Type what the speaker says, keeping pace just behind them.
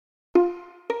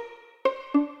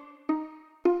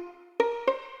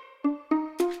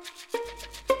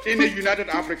in a united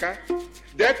Africa,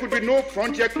 there could be no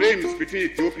frontier claims between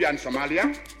Ethiopia and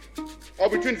Somalia, or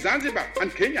between Zanzibar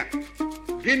and Kenya,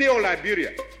 Guinea or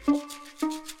Liberia.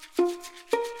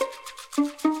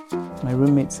 My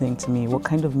roommate saying to me, what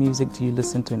kind of music do you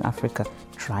listen to in Africa?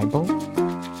 Tribal?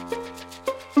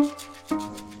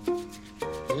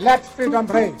 Let freedom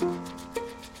reign.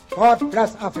 God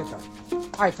bless Africa.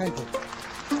 I thank you.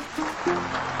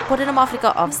 Podden om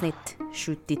Afrika avsnitt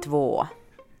 72.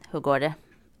 Hur går det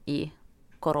i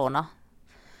corona?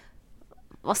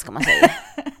 Vad ska man säga?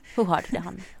 Hur har du det,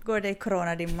 Hanna? Går det i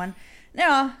coronadimman?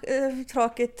 Ja,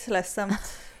 tråkigt,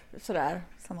 ledsamt, sådär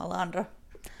som alla andra.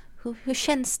 Hur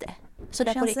känns det?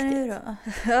 Sådär på riktigt? Nu då?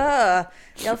 Ja,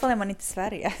 i alla fall är man inte i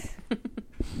Sverige.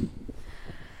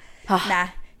 Nej,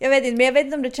 jag vet inte, men jag vet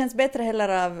inte om det känns bättre heller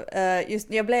av just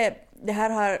det här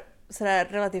har sådär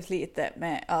relativt lite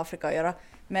med Afrika att göra,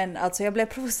 men alltså jag blev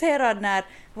provocerad när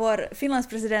vår Finlands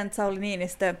president Sauli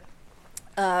Niinistö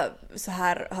så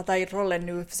här har tagit rollen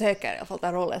nu, försöker i alla fall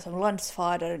ta rollen som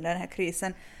landsfader under den här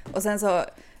krisen, och sen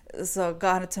så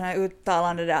gav han ett sådant här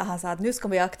uttalande där han sa att nu ska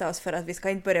vi akta oss för att vi ska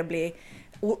inte börja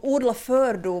odla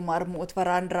fördomar mot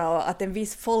varandra, och att en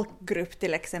viss folkgrupp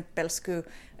till exempel skulle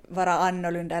vara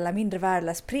annorlunda eller mindre värd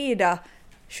eller sprida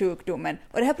sjukdomen.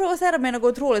 Och det här provocerar mig något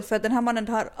otroligt, för att den här mannen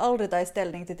har aldrig tagit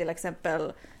ställning till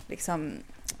exempel liksom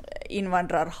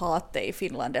invandrarhatet i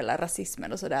Finland eller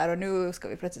rasismen och sådär, och nu ska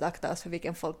vi plötsligt akta oss för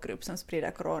vilken folkgrupp som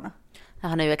sprider corona.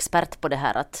 Han är ju expert på det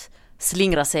här att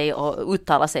slingra sig och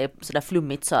uttala sig sådär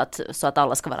flummigt så att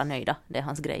alla ska vara nöjda. Det är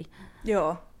hans grej.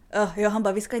 Ja, han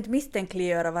bara, vi ska inte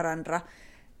misstänkliggöra varandra.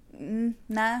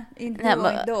 Nej,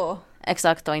 inte då.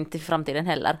 Exakt, och inte i framtiden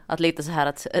heller. Att lite så här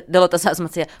att det låter så här som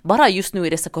att säga, bara just nu i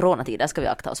dessa coronatider ska vi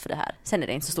akta oss för det här. Sen är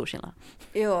det inte så stor skillnad.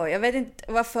 Jo, jag vet inte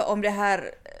varför, om det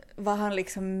här, vad han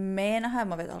liksom menar här,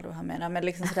 man vet aldrig vad han menar, men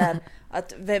liksom sådär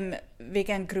att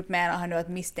vilken grupp menar han nu att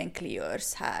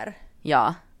misstänkliggörs här?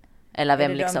 Ja, eller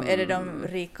vem är det de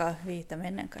rika vita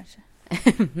männen kanske?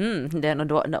 Det är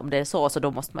då, om det är så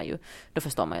då måste man ju, då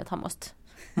förstår man ju att han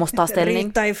måste ta ställning.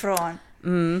 Rita ifrån.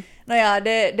 Nåja,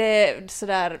 det är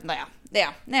sådär,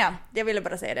 nåja, jag ville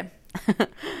bara säga det.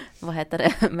 Vad heter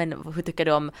det? Men hur tycker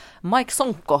du om Mike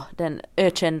Sonko, den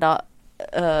ökända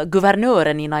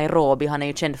guvernören i Nairobi? Han är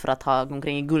ju känd för att ha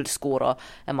omkring i guldskor och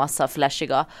en massa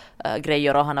flashiga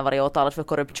grejer, och han har varit åtalad för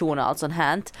korruption och allt sånt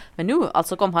här. Men nu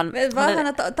alltså kom han... Men vad han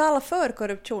har talat för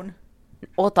korruption?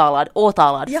 Åtalad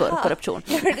för korruption.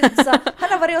 Han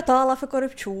har varit åtalad för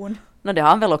korruption. Det har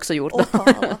han väl också gjort.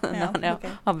 Okay.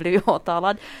 Han blev ju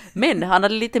åtalad. Men han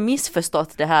hade lite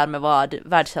missförstått det här med vad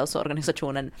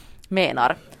Världshälsoorganisationen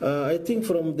menar. I think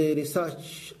from the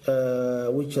research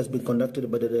which has been conducted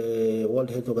by the World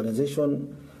Health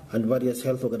Organization and various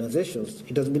health organizations,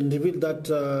 it has been revealed that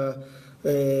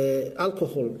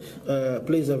alcohol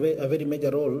plays a very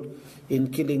major role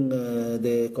in killing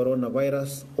the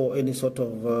coronavirus or any sort of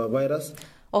virus.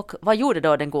 Och vad gjorde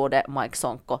då den gode Mike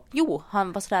Sonko? Jo,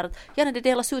 han var sådär att när det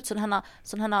delas ut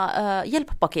sådana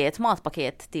hjälppaket,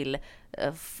 matpaket till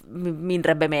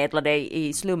mindre bemedlade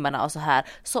i slummarna och så här,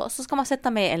 så ska man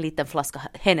sätta med en liten flaska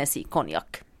Hennessy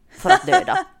konjak för att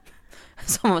döda.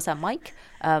 Så man var såhär, Mike,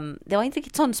 det var inte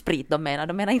riktigt sån sprit de menar.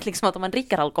 De menar inte liksom att om man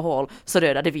dricker alkohol så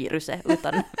dödar det viruset,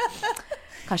 utan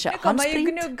kanske handsprit. Nu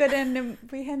kan man ju gnugga den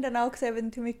i händerna också, jag vet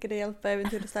inte hur mycket det hjälper, jag vet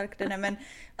inte hur stark den är, men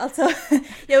alltså,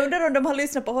 jag undrar om de har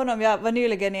lyssnat på honom. Jag var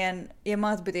nyligen i en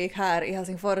matbutik här i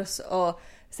Helsingfors, och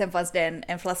sen fanns det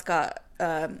en flaska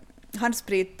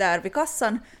handsprit där vid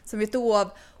kassan som vi tog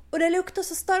av, och det luktade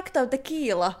så starkt av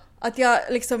tequila att jag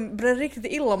liksom blev riktigt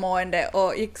illamående,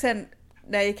 och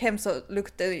när jag gick hem så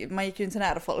luktade, man gick ju inte så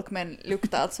nära folk, men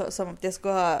luktade alltså som att jag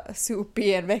skulle ha sup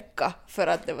i en vecka, för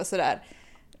att det var sådär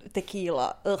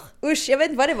tequila. Usch, jag vet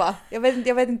inte vad det var. Jag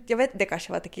vet, det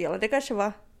kanske var tequila. Det kanske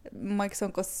var Mike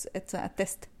Sonkos ett sånt här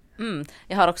test.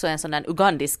 Jag har också en sån där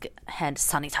ugandisk hand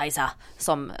sanitizer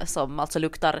som alltså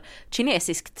luktar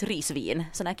kinesiskt risvin,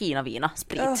 sån här Kina-vina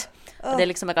sprit. Det är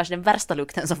liksom kanske den värsta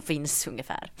lukten som finns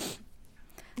ungefär.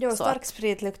 Jo, stark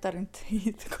sprit luktar inte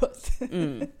gott.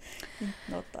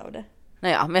 Något av det.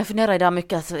 Naja, men jag funderar idag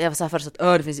mycket att jag var så här först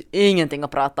att det finns ingenting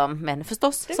att prata om, men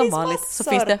förstås som vanligt så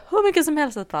finns det hur mycket som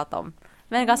helst att prata om.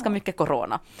 Men ganska mycket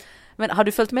corona. Men har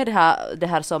du följt med det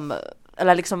här som,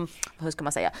 eller liksom, hur ska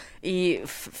man säga, i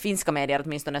finska medier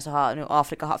åtminstone så har nu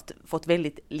Afrika fått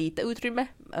väldigt lite utrymme,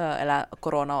 eller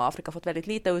corona och Afrika fått väldigt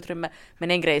lite utrymme,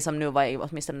 men en grej som nu var i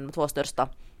åtminstone de två största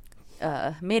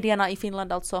medierna i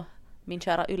Finland, alltså min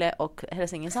kära Yle och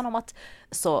Helsingin Sanomat,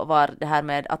 så var det här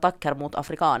med attacker mot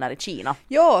afrikaner i Kina.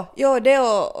 Jo, det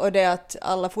och det att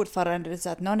alla fortfarande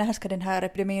säger att när ska den här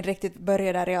epidemin riktigt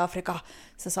börja där i Afrika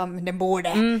så som den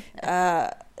borde.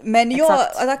 Men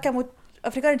attacker mot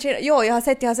afrikaner i Kina, jag har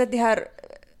sett de här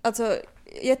alltså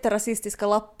jätterasistiska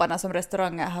lapparna som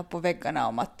restauranger har på väggarna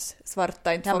om att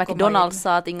svarta inte får komma in. McDonald's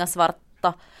sa att inga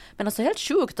svarta. Men alltså helt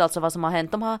sjukt alltså vad som har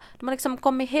hänt. De har liksom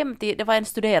kommit hem till, det var en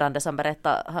studerande som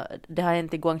berättade, det har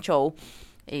hänt i Guangzhou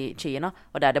i Kina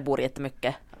och där det bor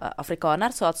jättemycket afrikaner,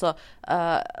 så alltså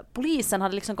polisen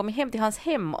hade liksom kommit hem till hans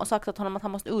hem och sagt åt honom att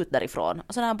han måste ut därifrån,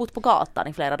 och sen har han bott på gatan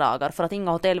i flera dagar för att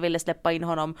inga hotell ville släppa in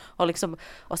honom,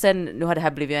 och sen nu har det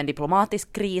här blivit en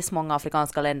diplomatisk kris. Många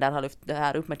afrikanska länder har lyft det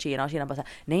här upp med Kina, och Kina bara så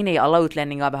här, nej, alla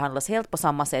utlänningar behandlas helt på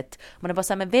samma sätt. Men det var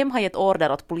så här, men vem har gett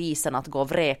order åt polisen att gå och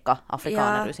vräka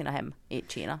afrikaner ur sina hem i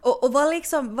Kina? Och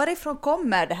varifrån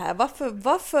kommer det här?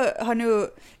 Varför har nu,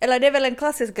 eller det är väl en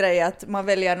klassisk grej att man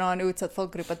väljer någon utsatt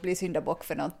folkgrupp att bli syndabock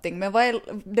för någonting, men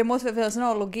det måste väl finnas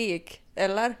någon logik,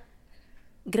 eller?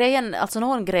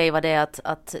 Någon grej var det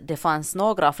att det fanns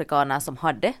några afrikaner som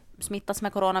hade smittats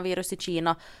med coronavirus i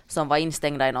Kina, som var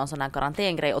instängda i någon sån här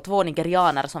karantängrej, och 2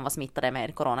 nigerianer som var smittade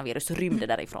med coronavirus rymde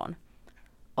därifrån.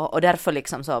 Och därför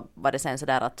liksom så var det sen så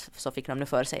där att så fick de nu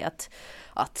för sig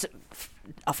att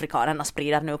afrikanerna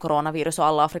sprider nu coronavirus och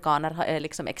alla afrikaner är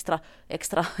liksom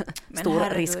extra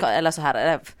stor risk eller så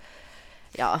här.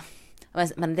 Ja.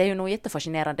 Men det är ju nog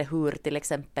jättefascinerande hur till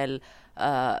exempel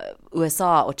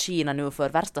USA och Kina nu för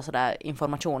värsta sådär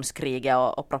informationskriget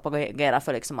och propagerar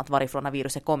för liksom att varifrån har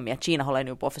viruset kommit. Kina håller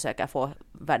nu på att försöka få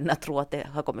världen att tro att det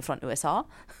har kommit från USA.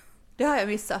 Det har jag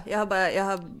missat. Jag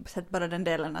har sett bara den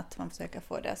delen att man försöker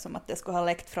få det som att det skulle ha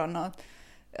läckt från något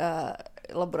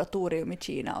laboratorium i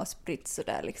Kina och spritt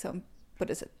sådär liksom på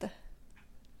det sättet.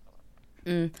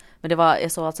 Men det var,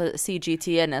 jag såg alltså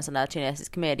CGTN, en sån där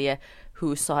kinesisk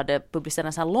mediehus, så hade publicerat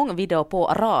en sån här lång video på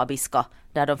arabiska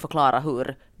där de förklarar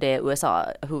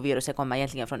hur viruset kommer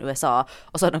egentligen från USA,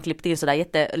 och så har de klippt in sådär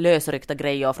jättelösryckta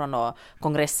grejer från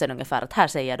kongressen ungefär, att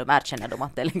här erkänner de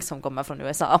att det liksom kommer från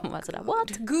USA. Och man sådär,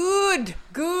 what? Good.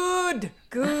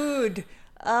 Good.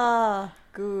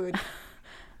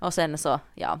 Och sen så,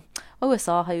 ja. Och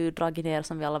USA har ju dragit ner,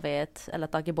 som vi alla vet, eller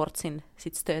tagit bort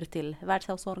sitt stöd till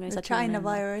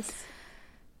Världshälsoorganisationen.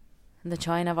 The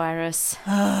China virus.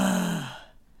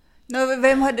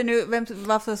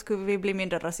 Varför skulle vi bli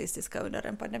mindre rasistiska under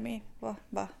en pandemi? Va?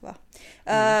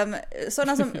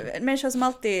 Sådana som människor som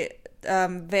alltid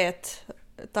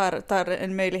tar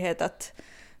en möjlighet att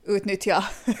utnyttja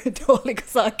dåliga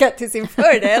saker till sin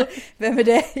fördel. Vem är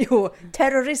det? Jo,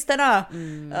 terroristerna.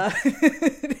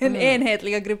 Den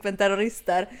enhetliga gruppen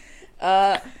terrorister.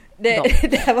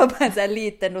 Det här var bara en sån här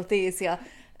liten notis jag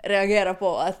reagerar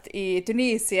på, att i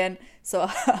Tunisien så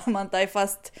har man tagit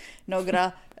fast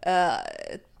några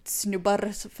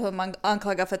snubbar som man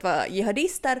anklagar för att vara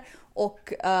jihadister,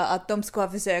 och att de skulle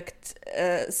ha försökt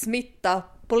smitta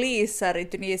poliser i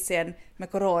Tunisien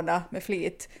med corona med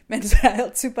flit, men så här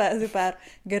helt super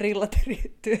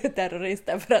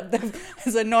gerillaterrorister för att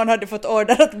alltså någon hade fått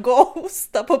order att gå och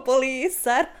hosta på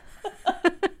poliser.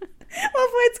 Man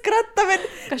får inte skratta, men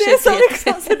kanske det är så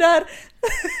liksom sådär,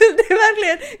 det är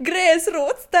verkligen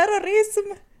gräsrotsterrorism.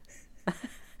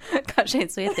 Kanske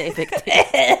inte så jätteeffektivt.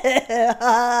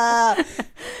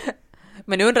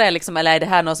 Men nu undrar jag liksom, eller är det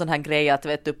här någon sån här grej att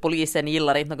vet du, polisen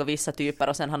gillar inte några vissa typer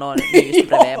och sen har någon nyss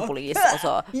bredvid en polis och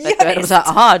så vet du, är de så här,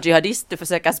 aha, jihadist, du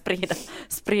försöker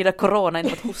sprida corona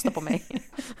inte att hosta på mig.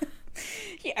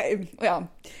 Ja,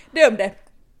 döm det.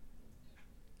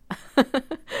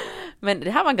 Men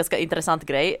det här var en ganska intressant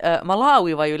grej.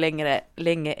 Malawi var ju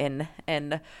länge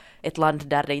en ett land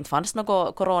där det inte fanns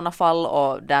något coronafall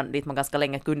och dit man ganska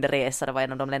länge kunde resa. Det var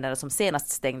en av de länderna som senast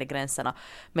stängde gränserna.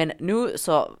 Men nu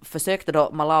så försökte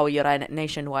då Malawi göra en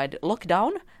nationwide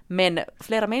lockdown, men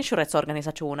flera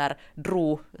människorättsorganisationer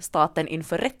drog staten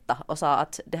inför rätta och sa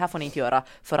att det här får ni inte göra,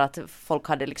 för att folk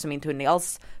hade liksom inte hunnit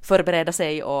alls förbereda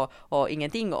sig och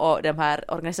ingenting, och de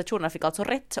här organisationerna fick alltså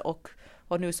rätt och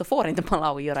nu så får inte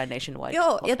Malawi göra en nationwide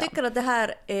lockdown. Jag tycker att det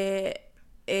här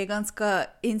är ganska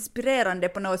inspirerande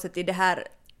på något sätt i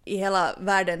hela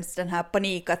världens den här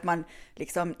panik att man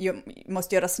liksom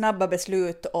måste göra snabba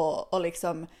beslut och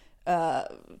liksom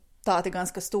ta till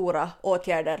ganska stora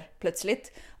åtgärder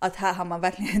plötsligt. Att här har man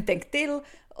verkligen tänkt till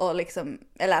och liksom,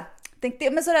 eller tänkt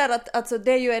till, men sådär att alltså,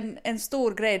 det är ju en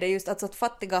stor grej, det är just alltså att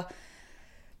fattiga,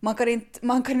 man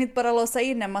kan inte bara låsa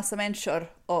in en massa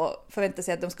människor och förvänta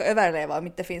sig att de ska överleva om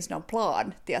inte finns någon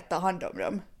plan till att ta hand om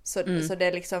dem. Så det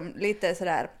är liksom lite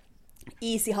sådär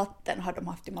is i hatten har de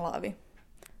haft i Malawi.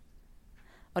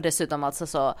 Och dessutom alltså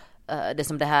så det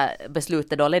som det här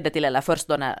beslutet då ledde till, eller först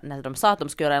då när de sa att de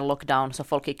skulle göra en lockdown, så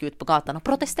folk gick ut på gatan och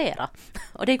protestera.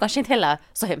 Och det är kanske inte heller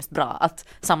så hemskt bra att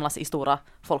samlas i stora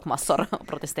folkmassor och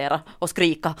protestera och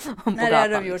skrika på gatan. Nej, det har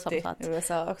de gjort i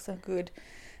USA också, gud.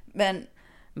 Men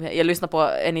jag lyssnade på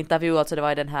en intervju, alltså det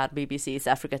var i den här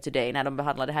BBC's Africa Today när de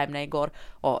behandlade det här ämnet igår,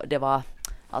 och det var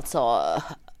alltså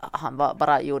han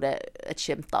bara gjorde ett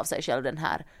skämt av sig själv, den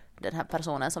här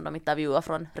personen som de intervjuade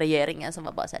från regeringen, som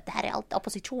var bara så att det här är allt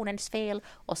oppositionens fel,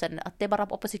 och sen att det är bara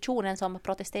oppositionen som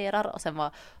protesterar, och sen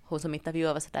var hon som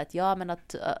intervjuade så där att ja, men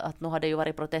att nu har det ju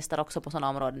varit protester också på sådana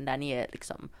områden där ni är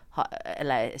liksom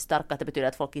eller starka, att det betyder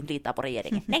att folk inte litar på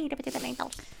regeringen. Nej, det betyder det inte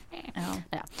alls.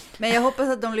 Ja. Men jag hoppas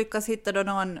att de lyckas hitta då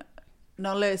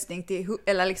någon lösning till,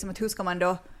 eller liksom att hur ska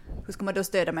man då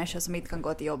stödja människor som inte kan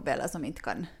gå till jobb eller som inte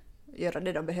kan göra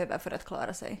det de behöver för att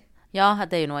klara sig. Ja,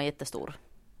 det är ju nog en jättestor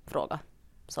fråga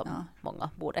som många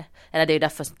borde. Eller det är ju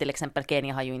därför till exempel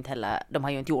Kenya har ju inte heller, de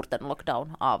har ju inte gjort en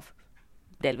lockdown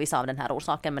delvis av den här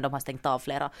orsaken, men de har stängt av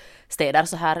flera städer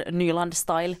så här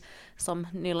Nyland-style, som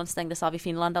Nyland stängdes av i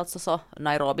Finland, alltså så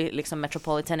Nairobi, liksom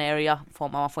metropolitan area,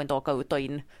 man får inte åka ut och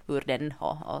in ur den,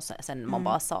 och sen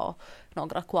Mombasa och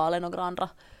några Kuala, några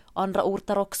andra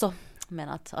orter också, men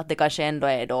att det kanske ändå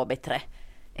är då bättre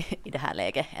i det här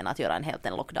läget än att göra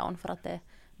en lockdown, för att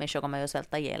människor kommer ju att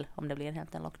svälta ihjäl om det blir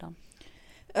en lockdown.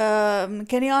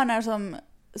 Kenyaner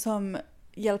som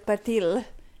hjälper till.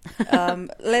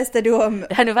 Läste du om...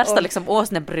 Det här är nu värsta liksom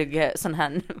åsnebrygg, sån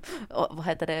här, vad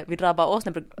heter det, vi drar bara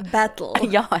åsnebrygg. Battle.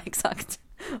 Ja, exakt.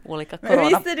 Olika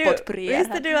corona-potpurrier.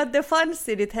 Visste du att det fanns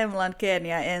i ditt hemland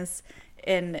Kenya ens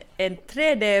en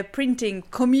 3D-printing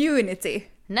community?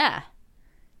 Nej.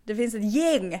 Det finns ett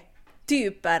gäng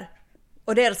typer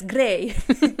och deras grej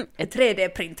är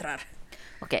 3D-printrar.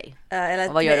 Okej,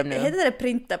 och vad gör de nu? Heter det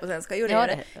printa på svenska? Jo, ja,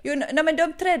 det. Men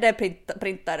de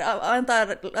 3D-printar,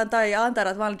 jag antar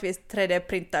att vanligtvis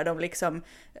 3D-printar de liksom,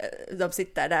 de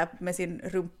sitter där med sin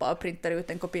rumpa och printar ut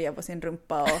en kopia på sin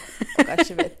rumpa och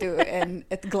kanske vet du,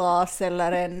 ett glas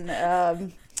eller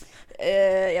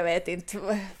jag vet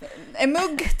inte, en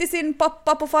mugg till sin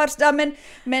pappa på fars dag,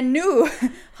 men nu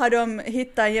har de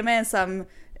hittat en gemensam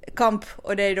kamp,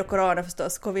 och det är då corona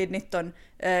förstås, covid-19.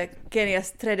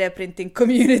 Kenias 3D-printing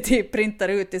community printar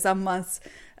ut tillsammans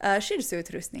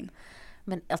skyddsutrustning.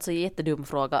 Men alltså jättedum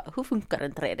fråga, hur funkar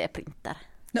en 3D-printer?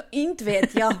 Inte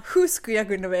vet jag, hur skulle jag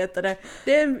kunna veta det?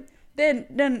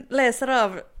 Den läser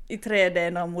av i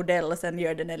 3D någon modell och sen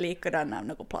gör den en likadan av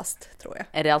någon plast, tror jag.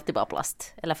 Är det alltid bara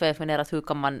plast? Eller för jag funderat, hur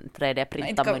kan man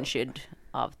 3D-printa munskydd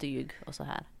av tyg och så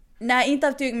här? Nej, inte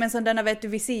av tyg, men sådana vet du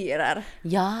visirer.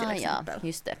 Ja,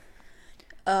 just det.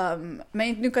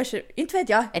 Men nu kanske, inte vet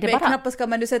jag, är det bara... knappast kan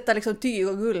man du sätta liksom tyg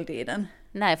och guld i den.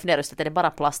 Nej, jag funderar just att är det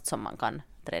bara plast som man kan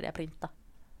 3D-printa?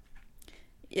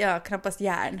 Ja, knappast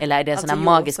järn. Eller är det en sån här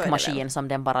magisk maskin som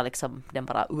den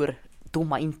bara ur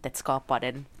tomma intet skapar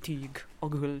den tyg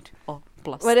och guld och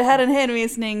plast? Var det här en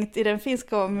hänvisning till den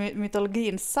finska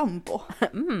mytologin Sampo?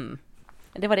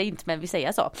 Det var det inte, men vi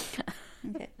säger så.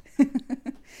 Okay.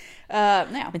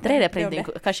 Men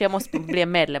 3D-printing, kanske jag måste bli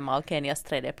medlem av Kenias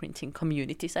 3D-printing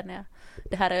community sen när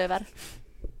det här är över.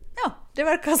 Ja, det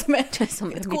verkar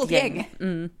som ett coolt gäng.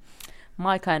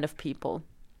 My kind of people.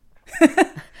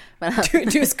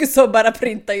 Du skulle så bara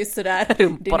printa just sådär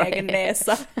din egen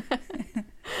näsa.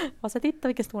 Och så titta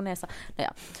vilken stor näsa.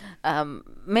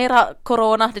 Mera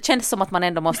corona, det känns som att man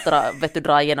ändå måste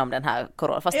dra igenom den här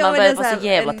corona. Fast man var så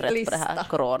jävla trött på det här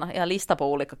corona. Jag listar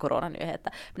på olika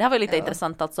coronanyheter. Men det här var lite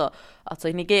intressant alltså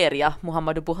i Nigeria,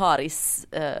 Muhammadu Buharis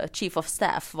chief of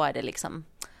staff var det liksom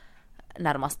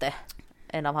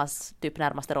en av hans typ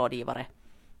närmaste rådgivare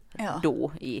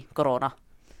dog i corona.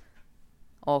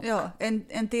 Och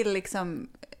en till liksom,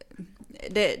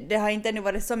 det har inte ännu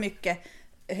varit så mycket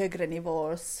högre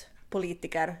nivås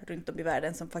politiker runt om i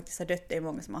världen som faktiskt har dött. Det är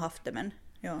många som har haft det, men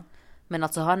ja. Men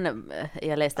alltså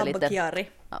jag läste lite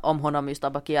om honom, just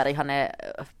Abba Kyari.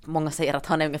 Många säger att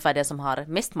han är ungefär den som har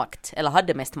mest makt, eller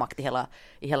hade mest makt i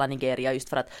hela Nigeria, just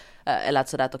för att, eller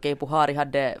sådär att okej, Buhari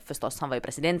hade förstås, han var ju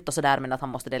president och sådär, men att han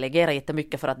måste delegera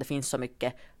jättemycket för att det finns så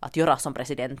mycket att göra som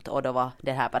president, och då var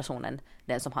den här personen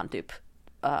den som han typ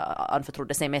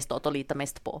anförtrodde sig mest åt och lita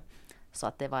mest på. Så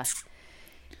att det var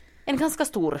en ganska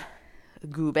stor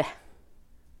gube.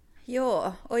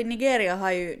 Ja, och i Nigeria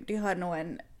har nog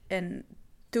en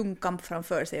tung kamp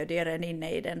framför sig, och det är redan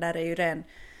inne i den. Där är ju redan,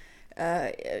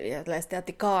 jag läste att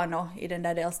i Kano, i den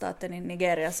där delstaten i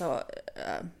Nigeria, så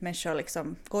människor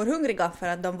liksom går hungriga för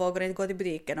att de vågar inte gå till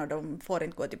butiken och de får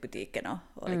inte gå till butiken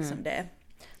och liksom det.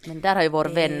 Men där har ju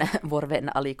vår vän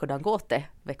Aliko Dangote,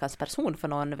 veckans person för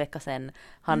någon vecka sedan,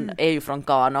 han är ju från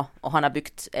Ghana och han har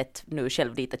byggt ett nu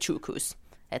självritat sjukhus.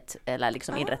 Eller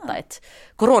liksom inrätta ett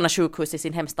coronasjukhus i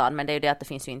sin hemstad, men det är ju det att det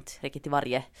finns ju inte riktigt i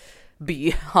varje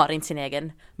by har inte sin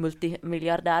egen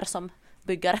multimiljardär som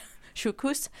bygger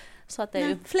sjukhus. Så att det är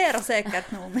ju... Flera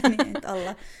säkert nog, men inte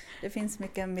alla. Det finns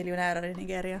mycket miljonärer i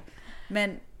Nigeria.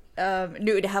 Men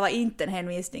nu, det här var inte en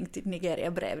hänvisning till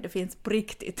Nigeria-brev. Det finns på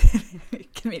riktigt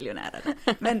mycket miljonärer.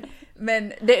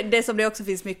 Men det som det också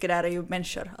finns mycket där är ju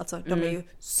människor. Alltså de är ju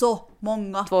så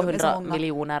många. 200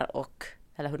 miljoner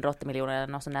eller 180 miljoner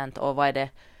eller något sånt. Och vad är det?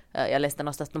 Jag läste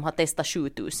någonstans att de har testat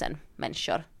 7000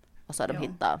 människor. Och så har de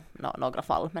hittat några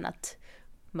fall. Men att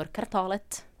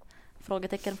mörkertalet,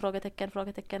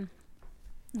 frågetecken.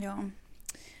 Ja.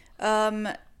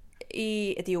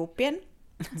 I Etiopien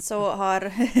så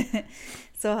har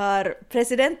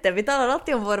presidenten, vi talar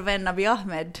alltid om vår vän Abiy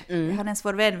Ahmed, han är ens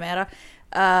vår vän mera,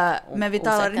 men vi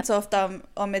talar inte så ofta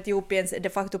om Etiopiens de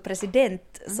facto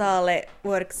president Saleh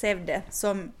Work-Sevde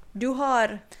som du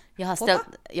har jag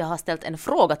har ställt en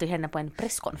fråga till henne på en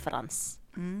presskonferens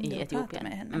i Etiopien.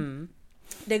 Med henne.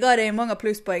 Det gav dig många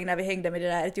pluspoäng när vi hängde med de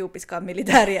där etiopiska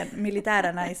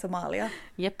militärerna i Somalia.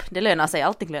 Japp, det lönar sig,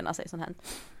 alltid lönar sig sånt här.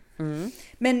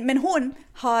 Men hon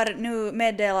har nu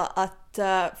meddelat att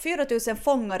 4000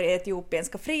 fångar i Etiopien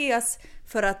ska frias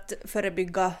för att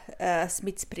förebygga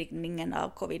smittspridningen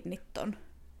av covid-19.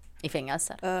 I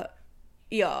fängelser?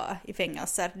 Ja, i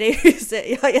fängelser. Det är ju,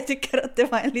 jag tycker att det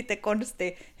var en lite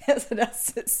konstig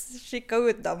skicka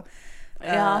ut dem.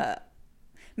 Ja.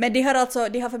 Men de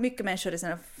har för mycket människor i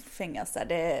sina fängelser.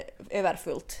 Det är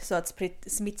överfullt så att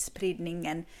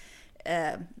smittspridningen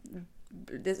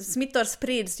smittor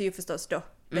sprids ju förstås då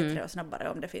bättre och snabbare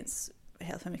om det finns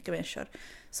helt för mycket människor.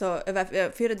 Så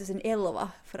över 4011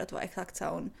 för att vara exakt så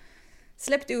hon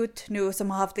släppt ut nu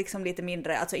som har haft liksom lite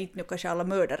mindre, alltså inte nu kanske alla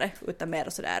mördare utan mer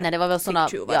och sådär. Nej, det var väl såna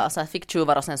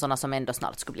ficktjuvar och sen såna som ändå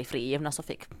snart skulle bli frigivna så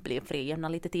fick bli frigivna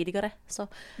lite tidigare. Så.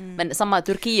 Men samma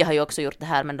Turkiet har ju också gjort det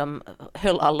här, men de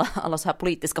höll alla så här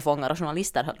politiska fångar och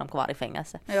journalister höll dem kvar i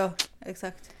fängelse. Ja,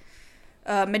 exakt.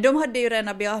 Men de hade ju redan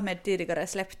Abiy Ahmed tidigare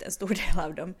släppt en stor del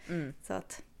av dem. Så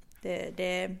att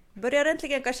det börjar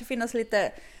äntligen kanske finnas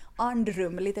lite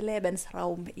andrum, lite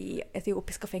Lebensraum i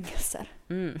etiopiska fängelser.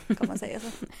 Kan man säga så?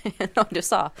 Ja, du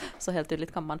sa så helt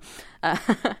tydligt kan man.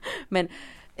 Men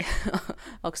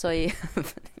också i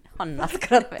Hanna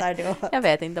skrattar du. Jag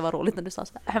vet inte, vad roligt när du sa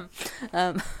så.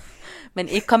 Men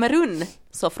i Kamerun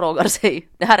så frågar sig,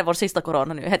 det här är vår sista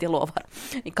corona nu, jag lovar.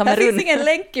 I Kamerun, det finns ingen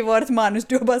länk i vårt manus,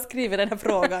 du har bara skrivit den här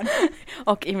frågan.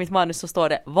 Och i mitt manus så står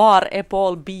det, var är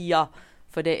Paul Biya?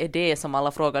 För det är det som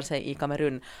alla frågar sig i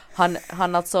Kamerun.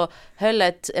 Han alltså höll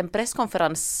en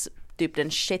presskonferens typ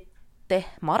den 6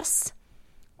 mars.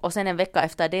 Och sen en vecka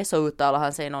efter det så uttalade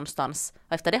han sig någonstans.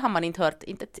 Och efter det har man inte hört,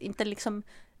 inte liksom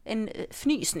en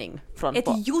fnysning från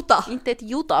inte ett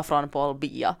jota från Paul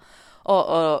Biya.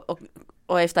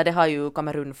 Och efter det har ju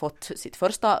Kamerun fått sitt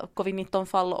första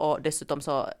covid-19-fall och dessutom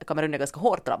så Kamerun är ganska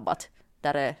hårt drabbat.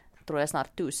 Där är, tror jag,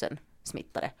 snart 1000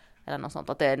 smittade eller något sånt.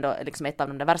 Och det är ändå liksom ett av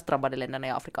de där värst drabbade länderna i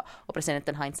Afrika. Och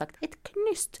presidenten har inte sagt ett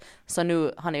knyst. Så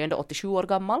nu, han är ju ändå 87 år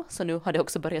gammal, så nu har det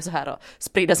också börjat så här att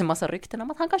sprida sig massa rykten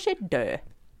om att han kanske är död.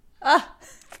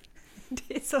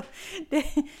 Det är så,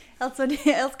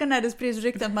 jag älskar när det sprids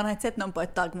rykten att man har inte sett någon på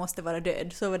ett tag måste vara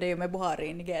död. Så var det ju med Buhari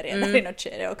i Nigeria där i något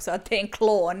skede också, att det är en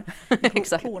klon.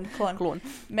 Exakt. Klon.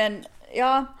 Men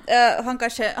ja,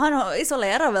 han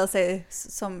isolerar väl sig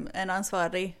som en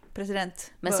ansvarig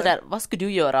president. Men sådär, vad skulle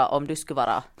du göra om du skulle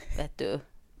vara, vet du,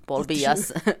 Paul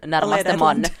Biyas närmaste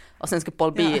man och sen skulle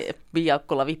Paul Biya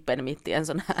kolla vippen mitt i en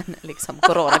sån här liksom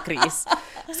coronakris.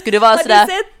 Skulle du vara sådär...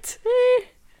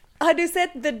 Har du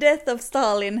sett The Death of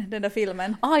Stalin, den där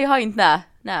filmen? Jag har inte,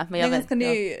 nej men jag vet. Det är en ganska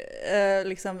ny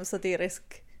liksom satirisk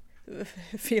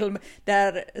film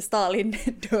där Stalin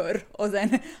dör och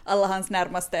sen alla hans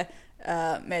närmaste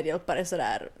medhjälpare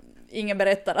sådär. Ingen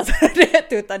berättar att det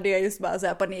är utan det är just bara så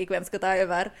här panik, vem ska ta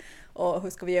över och hur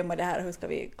ska vi gömma det här, hur ska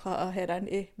vi ha hedern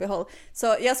i behåll.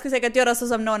 Så jag skulle säkert göra så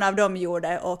som någon av dem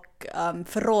gjorde och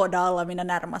förråda alla mina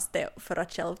närmaste för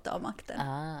att själv ta makten.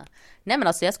 Nej men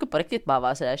alltså jag skulle på riktigt bara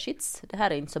vara sådär, shit, det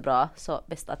här är inte så bra, så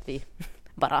bäst att vi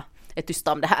bara är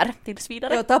tysta om det här tills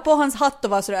vidare. Jag tar på hans hatt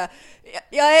och var sådär,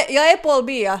 jag är Paul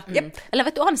Biya. Yep. Eller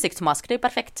vet du, ansiktsmask, det är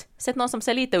perfekt. Sätt någon som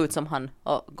ser lite ut som han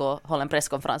och gå och hålla en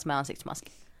presskonferens med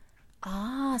ansiktsmask.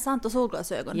 Sant, och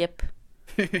solglasögon. Japp.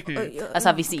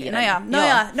 Alltså visiren.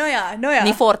 Nåja.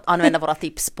 Ni får använda våra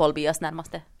tips, Paul Biyas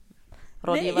närmaste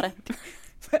rådgivare.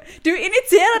 Du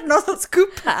initierat någon sorts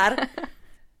kupp här.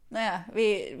 Nåja,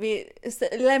 vi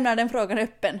lämnar den frågan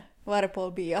öppen Var är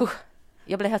Paul Bia?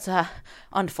 Jag blev helt så här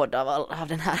andfådd av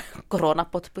den här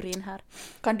coronapotpurin här.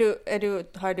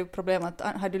 Har du problem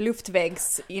har du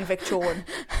luftvägsinfektion?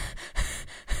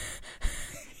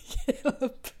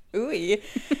 Hjälp. Oj.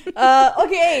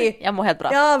 Okej. Jag mår helt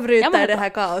bra. Jag avbryter det här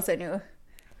kaoset nu.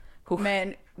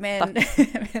 Men med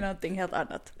någonting helt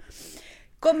annat.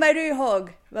 Kommer du ihåg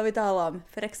vad vi talade om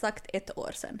för exakt 1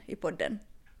 år sedan i podden?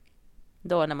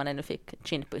 Då när man ännu fick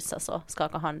kindpussas och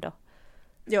skaka hand då.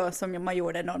 Ja, som man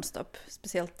gjorde nonstop.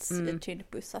 Speciellt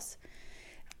kindpussas.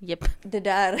 Yep. Det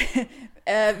där,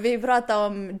 vi pratade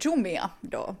om Jumia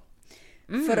då.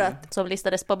 För att, som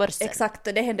listades på börsen. Exakt,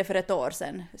 och det hände för 1 år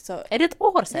sedan. Så, är det 1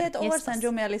 år sedan? Det är 1 år sedan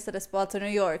Jumia listades på alltså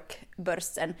New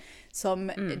York-börsen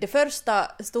som det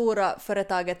första stora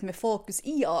företaget med fokus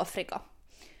i Afrika.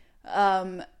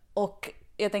 Och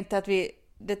jag tänkte att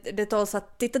det tåls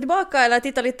att titta tillbaka eller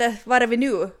titta lite, var är vi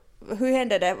nu? Hur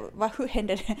hände det?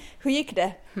 Hur gick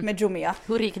det med Jumia?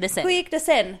 Hur gick det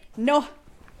sen?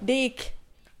 Det gick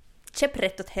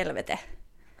käpprätt åt helvete.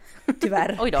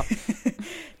 Tyvärr. Oj då.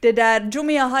 Det där,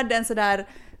 Jumia hade en sådär,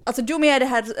 alltså Jumia är det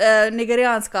här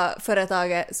nigerianska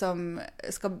företaget som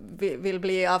vill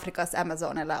bli Afrikas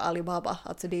Amazon eller Alibaba,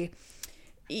 alltså ett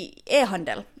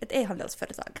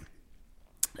e-handelsföretag.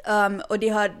 Och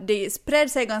de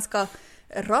spred sig ganska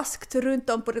raskt runt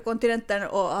om på kontinenten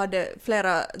och hade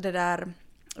flera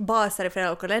baser i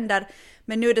flera olika länder.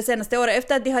 Men nu det senaste året,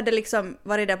 efter att de hade liksom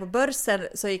varit där på börsen,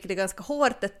 så gick det ganska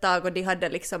hårt ett tag och de hade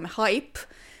liksom hype.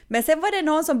 Men sen var det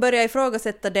någon som började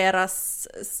ifrågasätta deras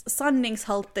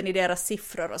sanningshalten i deras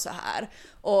siffror och så här.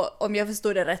 Och om jag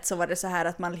förstod det rätt så var det så här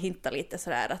att man hintade lite så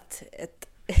där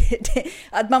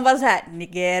att man var så här,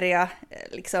 Nigeria,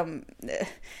 liksom,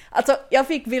 alltså jag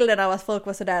fick bilden av att folk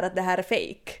var så där att det här är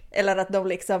fake, eller att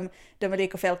de är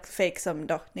lika fake som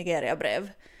då Nigeria brev,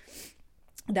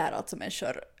 där alltså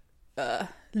människor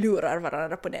lurar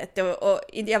varandra på nätet, och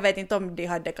jag vet inte om de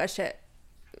hade kanske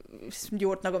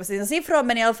gjort något med sina siffror,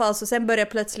 men i alla fall så sen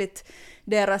började plötsligt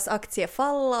deras aktier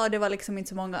falla och det var liksom inte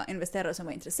så många investerare som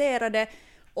var intresserade.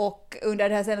 Och under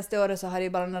det här senaste året så har de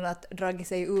bland annat dragit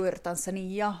sig ur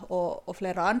Tanzania och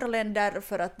flera andra länder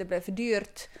för att det blev för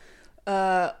dyrt.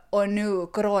 Och nu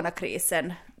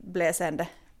coronakrisen blev sen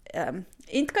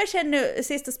inte kanske ännu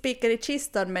sista spiken i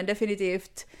kistan, men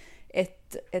definitivt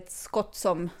ett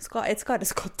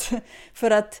skadeskott.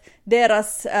 För att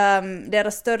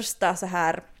deras största så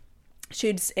här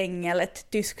skyddsängel, ett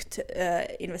tyskt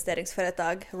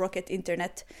investeringsföretag, Rocket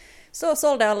Internet, så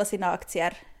sålde alla sina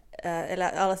aktier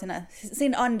eller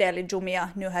sin andel i Jumia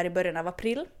nu här i början av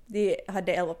april. De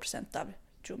hade 11% av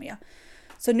Jumia.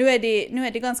 Så nu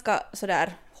är de ganska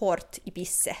sådär hårt i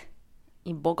pisse.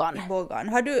 I bogan.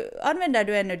 Använder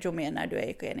du ännu Jumia när du är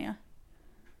i Kenya?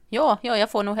 Ja, jag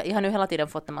har nu hela tiden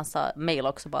fått en massa mejl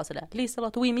också bara sådär,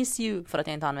 Liselott, we miss you, för att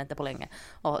jag inte har använt det på länge.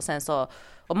 Och sen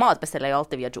och mat beställer jag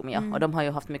alltid via Jumia, och de har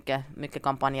ju haft mycket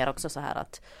kampanjer också så här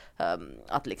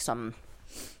att liksom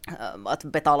att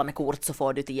betala med kort så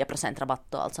får du 10%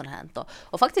 rabatt och allt sånt här.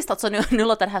 Och faktiskt alltså nu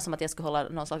låter det här som att jag skulle hålla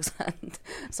någon slags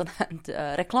sån här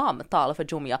reklamtal för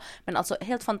Jumia, men alltså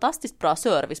helt fantastiskt bra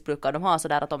service brukar de ha, så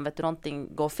där att om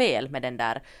någonting går fel med den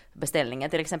där beställningen,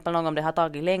 till exempel någon om det har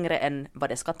tagit längre än vad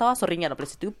det ska ta, så ringer de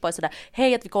plötsligt upp och är sådär,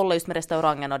 hej, att vi kollar just med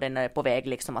restaurangen och den är på väg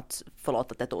liksom, att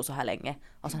förlåt att det tog så här länge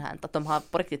och sånt här, att de har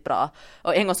på riktigt bra.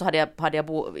 Och en gång så hade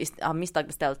jag misstag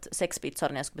beställt 6 pizzor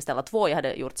när jag skulle beställa 2, jag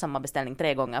hade gjort samma beställning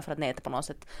 3 gånger för att nätet på något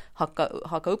sätt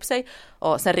haka upp sig,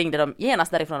 och sen ringde de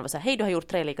genast därifrån och var så här, hej, du har gjort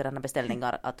 3 likadana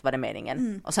beställningar, att var det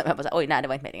meningen? Och sen var jag bara så här, oj nej, det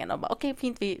var inte meningen, och bara okej,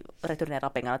 fint, vi returnerar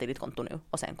pengarna till ditt konto nu,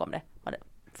 och sen kom det, och det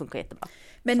funkar jättebra.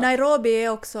 Men så. Nairobi är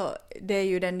också, det är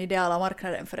ju den ideala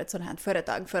marknaden för ett sådant här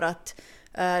företag, för att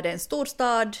det är en stor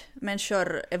stad,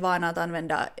 människor är vana att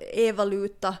använda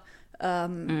e-valuta,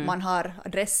 man har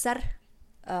adresser,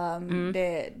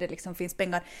 det liksom finns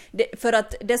pengar. För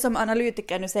att det som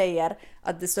analytiker nu säger,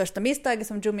 att det största misstaget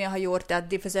som Jumia har gjort är att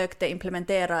de försökte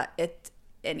implementera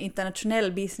en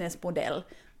internationell businessmodell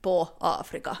på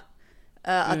Afrika.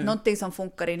 Att någonting som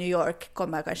funkar i New York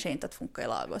kommer kanske inte att funka i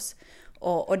Lagos.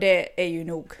 Och det är ju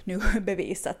nog nu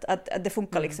bevisat att det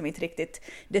funkar liksom inte riktigt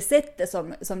det sättet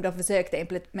som de försökte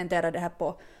implementera det här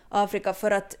på Afrika,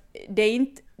 för att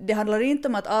det handlar inte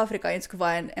om att Afrika inte skulle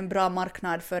vara en bra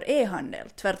marknad för e-handel.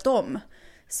 Tvärtom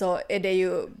så är det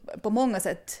ju på många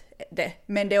sätt det,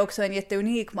 men det är också en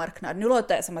jätteunik marknad. Nu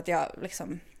låter det som att jag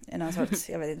liksom någon sorts,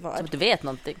 jag vet inte vad. Som att du vet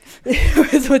någonting.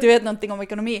 Som att du vet någonting om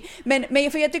ekonomi.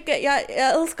 Men för jag tycker, jag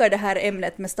älskar det här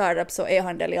ämnet med startups och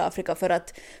e-handel i Afrika för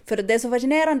att det är så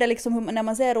fascinerande liksom när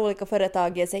man ser olika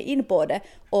företag ge sig in på det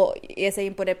och ge sig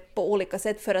in på det på olika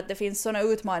sätt för att det finns sådana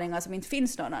utmaningar som inte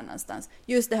finns någon annanstans.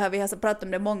 Just det här, vi har pratat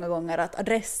om det många gånger, att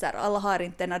adresser, alla har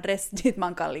inte en adress dit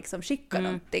man kan liksom skicka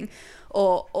någonting.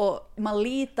 Och man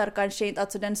litar kanske inte,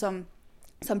 alltså den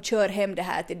som kör hem det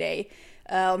här till dig,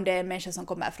 om det är en människa som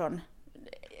kommer från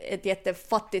ett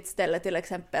jättefattigt ställe till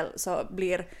exempel, så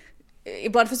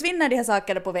ibland försvinner de här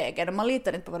sakerna på vägen och man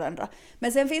litar inte på varandra.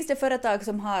 Men sen finns det företag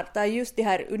som tar just de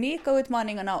här unika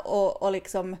utmaningarna och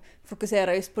liksom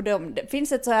fokuserar just på dem. Det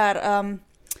finns ett så här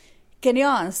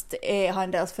kenyanskt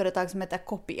handelsföretag som heter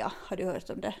Kopia. Har du hört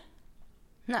om det?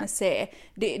 Nej.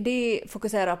 De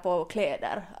fokuserar på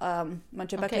kläder. Man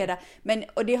köper kläder.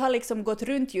 Och de har liksom gått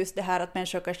runt just det här att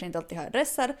människor kanske inte alltid har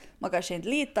adresser. Man kanske inte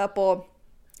litar på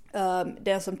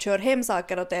den som kör hem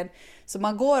saker åt en. Så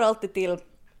man går alltid till...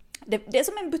 Det är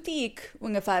som en butik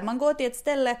ungefär. Man går till ett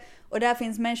ställe och där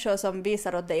finns människor som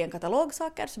visar åt dig en katalog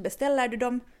saker. Så beställer du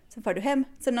dem. Sen får du hem.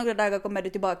 Sen några dagar kommer du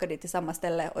tillbaka dit till samma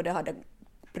ställe och då hade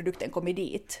produkten kommit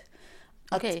dit.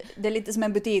 Det är lite som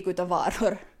en butik utan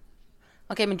varor.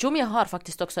 Okej, men Jumia har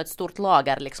faktiskt också ett stort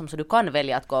lager liksom, så du kan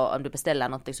välja att gå, om du beställer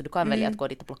någonting, så du kan välja att gå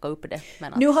dit och plocka upp det.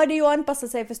 Men nu har de ju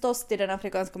anpassat sig förstås till den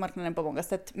afrikanska marknaden på många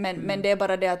sätt, men det är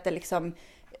bara det att det liksom,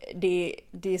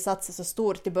 de satsar så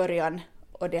stort i början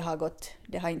och det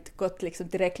har inte gått liksom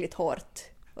tillräckligt hårt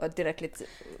och tillräckligt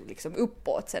liksom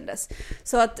uppåt sen dess.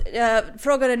 Så att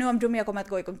frågan är nu om Jumia kommer att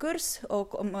gå i konkurs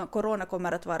och om corona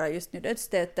kommer att vara just nu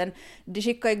dödsstöten. De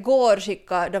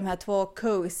skickade de här 2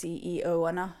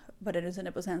 co-CEO:arna, vad det nu som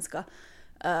är på svenska,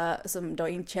 som då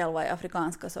inte själva är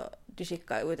afrikanska, så de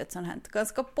skickade ut ett sånt här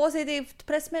ganska positivt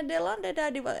pressmeddelande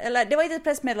där det var inte ett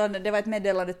pressmeddelande, det var ett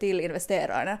meddelande till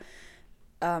investerarna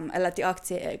eller till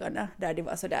aktieägarna där de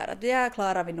var sådär att det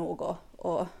klarar vi nog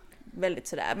och väldigt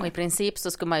sådär. Och i princip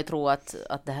så skulle man ju tro att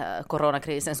det här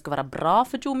coronakrisen skulle vara bra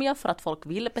för Jumia för att folk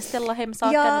vill beställa hem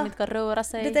saker när de inte kan röra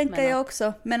sig. Det tänker jag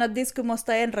också, men att de skulle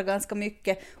måste ändra ganska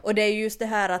mycket, och det är just det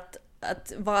här att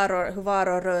hur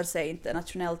varor rör sig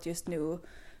internationellt just nu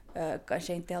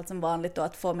kanske inte helt som vanligt, och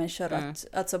att få människor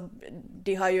alltså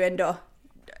de har ju ändå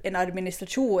en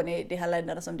administration i de här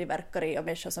länderna som de verkar i och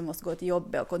människor som måste gå till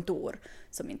jobbet och kontor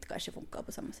som inte kanske funkar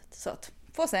på samma sätt. Så att,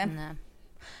 får se. Nej.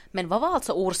 Men vad var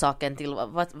alltså orsaken till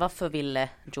varför ville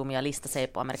Jumia lista sig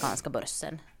på amerikanska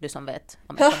börsen? Du som vet.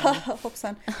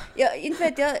 Hoppsan. Inte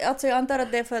vet jag, alltså jag antar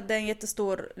att det är för att det är en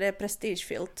jättestor, det är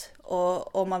prestigefyllt,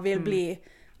 och om man vill bli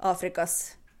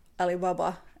Afrikas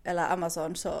Alibaba eller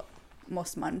Amazon så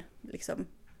måste man liksom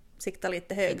sikta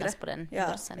lite högre. Finnas på den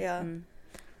börsen. Ja.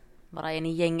 Vara en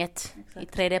i gänget,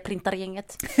 exakt. I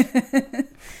 3D-printargänget.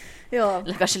 Ja.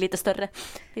 Eller kanske lite större,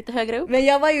 lite högre upp. Men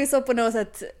jag var ju så på något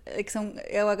sätt, liksom,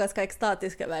 jag var ganska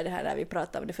extatisk över det här när vi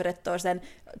pratade om det för 1 år sedan.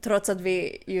 Trots att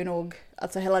vi ju nog,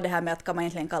 alltså hela det här med att kan man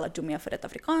egentligen kalla Jumia för ett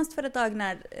afrikanskt företag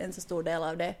när en så stor del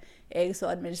av det ägs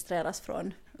och administreras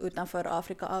från utanför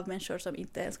Afrika av människor som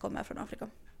inte ens kommer från Afrika.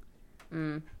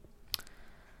 Mm.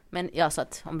 Men ja, så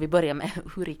att om vi börjar med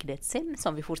hur gick det sen, så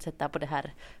om vi fortsätter på det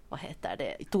här, vad heter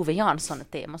det, Tove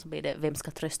Jansson-tema, så blir det Vem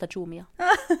ska trösta Jumia?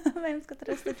 Vem ska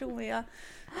trösta Jumia?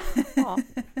 Ja,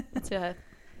 så jag är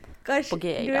kanske, på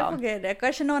G idag. Du är på G där.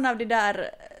 Kanske någon av de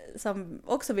där som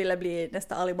också ville bli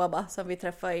nästa Alibaba som vi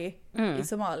träffade i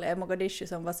Somalia, Mogadishu,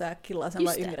 som var så här killar som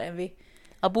just var yngre än vi.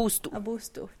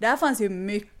 Abustu. Där fanns ju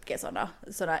mycket sådana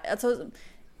alltså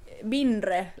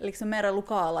mindre, liksom mera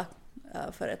lokala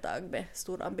företag med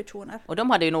stora ambitioner. Och de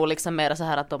hade ju nog liksom mer så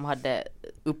här att de hade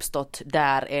uppstått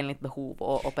där enligt behov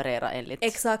och operera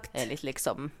enligt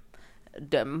liksom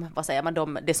vad säger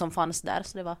man, det som fanns där,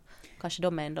 så det var kanske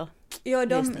de ändå. Ja,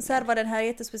 de servar den här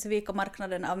jättespecifika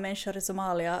marknaden av människor i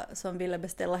Somalia som ville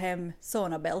beställa hem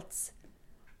Sonabelts.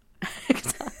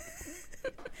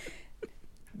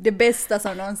 Det bästa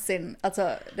som någonsin,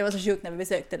 alltså det var så sjukt när vi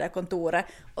besökte det där kontoret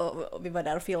och vi var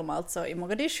där och filmade alltså i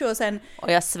Mogadishu och sen...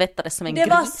 Och jag svettades som en gris. Det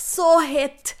var så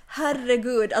hett,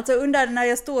 herregud. Alltså under när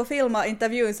jag stod och filmade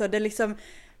intervjun så det liksom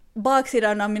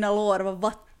baksidan av mina lår var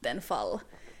vattenfall.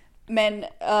 Men,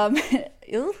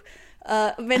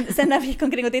 men sen när vi gick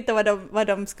omkring och tittade vad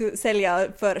de skulle sälja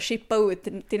för att shippa ut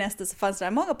till nästa, så fanns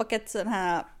det många paket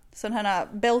sådana här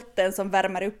bälten som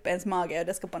värmer upp ens mage och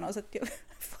det ska på något sätt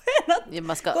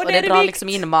och det drar liksom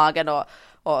in magen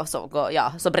och så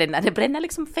bränner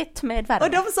liksom fett med värme.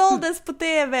 Och de såldes på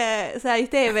TV, så här i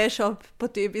TV-shop på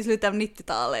typ i slutet av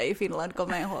 90-talet i Finland,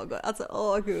 kommer jag ihåg.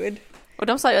 Alltså, gud. Och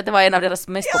de sa ju att det var en av deras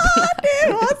mest populära. Ja,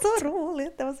 det var så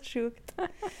roligt, det var så sjukt.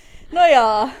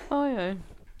 Nåja. Oj.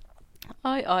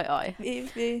 Aj.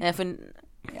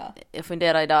 Ja. Jag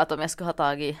funderar idag att om jag skulle ha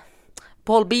tagit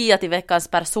Paul Biya till veckans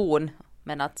person,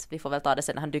 men att vi får väl ta det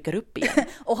sen när han dyker upp igen.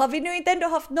 Och har vi nu inte ändå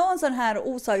haft någon sån här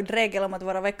osagd regel om att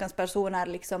våra veckans personer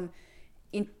liksom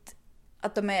inte,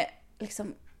 att de är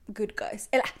liksom good guys,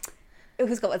 eller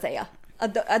hur ska man säga?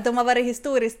 Att de har varit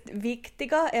historiskt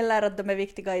viktiga eller att de är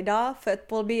viktiga idag, för att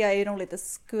Paul Biya är ju nog lite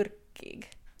skurkig.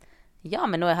 Ja,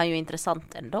 men nu är han ju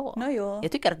intressant ändå.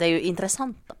 Jag tycker att det är ju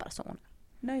intressanta personer.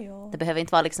 Det behöver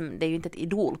inte vara liksom, det är ju inte ett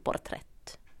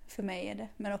idolporträtt. För mig är det,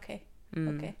 men okej.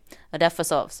 Och därför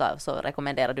så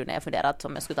rekommenderar du, när jag funderar att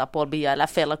om jag skulle ta Paul Biya eller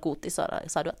Fela Kuti, så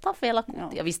sa du att ta Fela Kuti.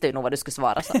 Ja. Jag visste ju nog vad du skulle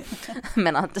svara. Så.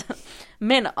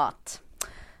 men att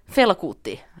Fela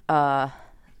Kuti,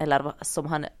 eller som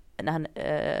han, när han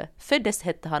föddes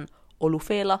hette han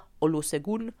Olufela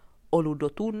Olusegun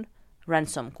Oludotun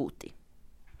Ransom Kuti.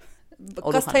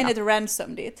 Kasta in ett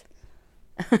ransom dit.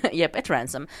 Jep, ett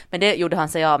ransom. Men det gjorde han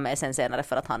sig av med sen senare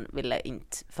för att han ville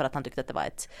inte, för att han tyckte att det var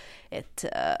ett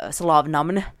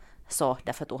slavnamn, så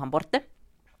därför tog han bort det.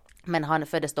 Men han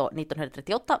föddes då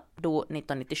 1938, då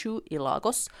 1997 i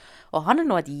Lagos, och han har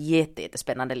nog ett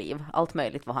jättespännande liv, allt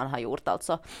möjligt vad han har gjort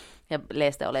alltså. Jag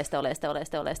läste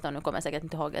och nu kommer jag säkert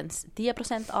inte ihåg ens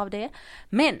 10% av det.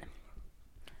 Men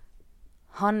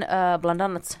han bland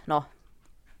annat,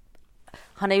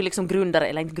 han är ju liksom grundare,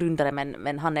 eller inte grundare,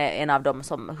 men han är en av de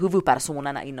som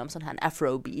huvudpersonerna inom sån här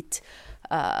afrobeat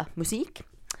musik.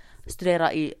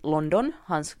 Studerar i London.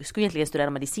 Han skulle egentligen studera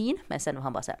medicin, men sen var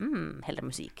han bara så här, hellre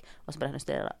musik. Och så började han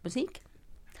studera musik.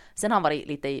 Sen har han varit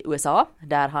lite i USA,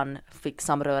 där han fick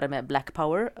samröre med Black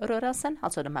Power-rörelsen,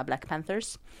 alltså de här Black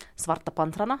Panthers, svarta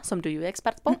pantrarna, som du ju är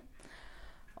expert på.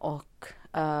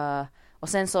 Och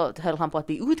sen så höll han på att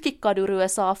bli utkickad ur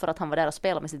USA för att han var där och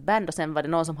spelade med sitt band, och sen var det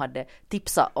någon som hade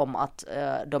tipsat om att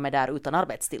de är där utan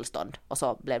arbetstillstånd, och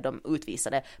så blev de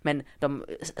utvisade. Men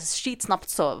skitsnabbt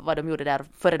så vad de gjorde där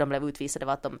före de blev utvisade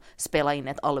var att de spelade in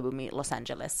ett album i Los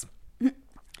Angeles.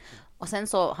 Och sen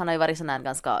så han har ju varit sån här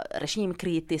ganska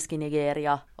regimkritisk i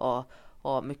Nigeria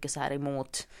och mycket så här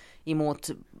emot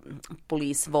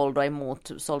polisvåld och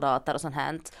emot soldater och sånt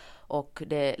här. Och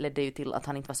det ledde ju till att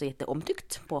han inte var så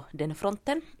jätteomtyckt på den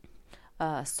fronten.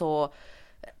 Så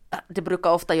det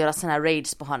brukar ofta göra såna här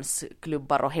raids på hans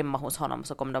klubbar, och hemma hos honom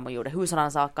så kom de och gjorde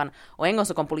husrannsakan. Och en gång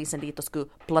så kom polisen dit och skulle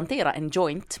plantera en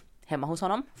joint hemma hos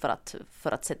honom för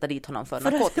att sätta dit honom för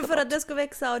narkotikabrott. För att det skulle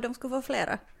växa och de skulle få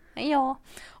flera. Ja.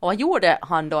 Och vad gjorde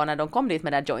han då när de kom dit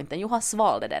med den jointen? Jo, han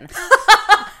svalde den.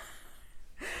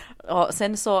 Och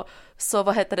sen så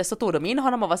tog de in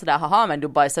honom och var sådär, haha, men du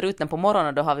bajsar ut den på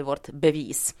morgonen, då har vi vårt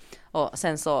bevis. Och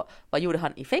sen så, vad gjorde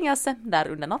han i fängelse där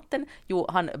under natten? Jo,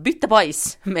 han bytte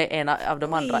bajs med en av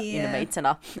de andra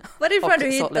inmateserna. Varifrån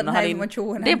du hittade den här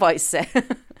emotionen? Det bajset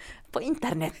på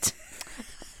internet.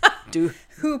 Du.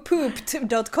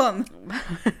 Whopooped.com.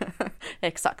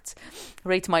 Exakt.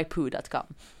 ratemypoo.com.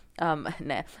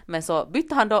 Nej, men så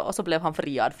bytte han då, och så blev han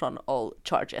friad från all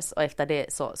charges, och efter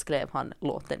det så skrev han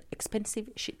låten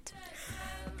Expensive Shit.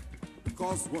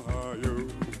 Because why you?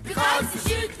 Because the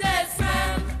shit that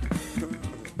swam.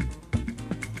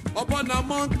 Upon a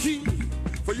monkey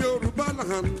for Yoruba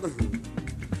land.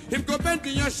 Him go bend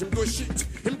the ash, him go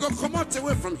shit. Him go come out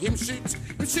away from him shit.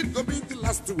 Him shit go be the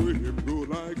last way him go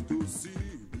like to see.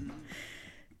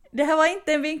 Det här var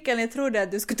inte en vinkel jag trodde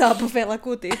att du skulle ta på Fela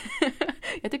Kuti.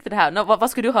 Jag tyckte det här,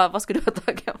 vad skulle du ha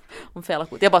tagit om Fela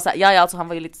Kuti? Jag bara såhär, ja, alltså han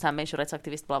var ju lite såhär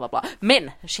människorättsaktivist, bla bla bla.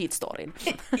 Men, skitstoryn.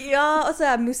 Ja, och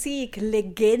såhär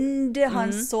musiklegend,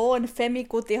 hans son Femi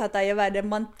Kuti har tagit över den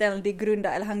manteln,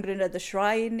 han grundade The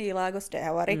Shrine i Lagos, det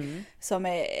har varit, som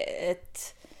är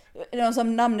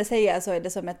som namnet säger så är det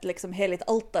som ett liksom heligt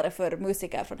altare för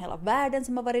musiker från hela världen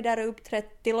som har varit där och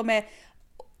uppträtt, till och med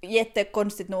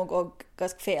jättekonstigt nog och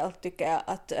ganska fel tycker jag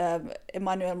att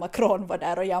Emmanuel Macron var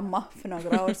där och jamma för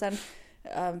några år sedan.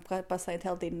 Passar inte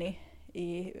helt in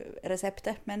i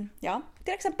receptet, men ja,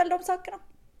 till exempel de sakerna.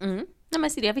 Nej, men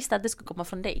jag visste att det skulle komma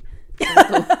från dig.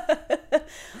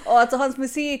 Och alltså hans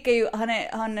musik är ju,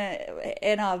 han är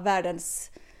en av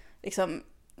världens liksom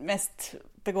mest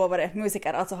begåvade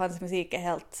musiker. Alltså hans musik är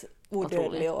helt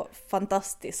odödlig och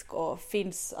fantastisk och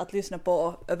finns att lyssna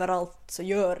på överallt, så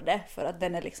gör det, för att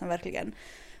den är liksom verkligen,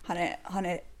 han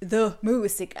är the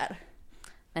musiker.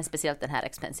 Men speciellt den här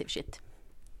Expensive Shit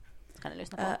kan ni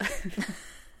lyssna på.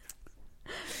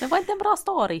 Men var inte en bra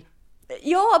story?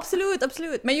 Ja,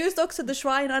 absolut. Men just också The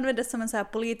Shrine användes som en så här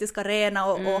politisk arena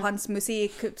och hans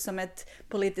musik som ett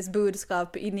politiskt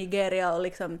budskap i Nigeria, och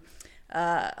liksom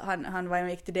han var en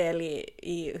viktig del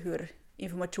i hur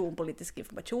politisk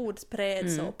information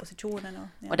spreds och oppositionen.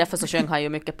 Och därför så sjöng han ju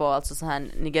mycket på alltså så här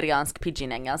nigeriansk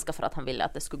pidgin-engelska för att han ville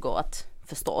att det skulle gå att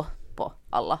förstå på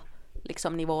alla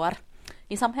liksom nivåer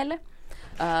i samhället.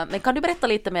 Men kan du berätta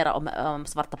lite mer om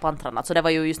Svarta pantrarna? Så det var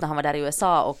ju just när han var där i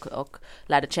USA och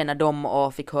lärde känna dem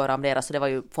och fick höra om deras, så det var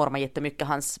ju format jättemycket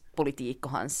hans politik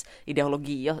och hans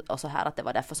ideologi och så här, att det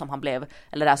var därför som han blev,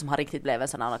 eller där som han riktigt blev en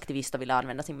sån här aktivist och ville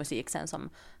använda sin musik sen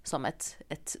som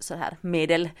ett så här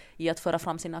medel i att föra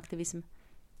fram sin aktivism.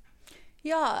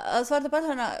 Ja, Svarta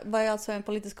pantrarna var ju alltså en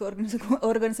politisk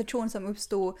organisation som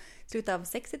uppstod i slutet av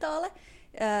 60-talet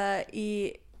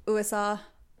i USA.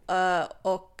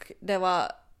 Och det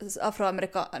var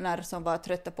afroamerikaner som var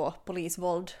trötta på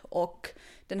polisvåld, och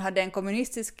den hade en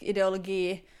kommunistisk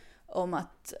ideologi om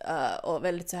att och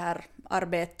väldigt så här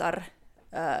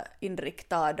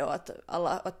arbetarinriktad, och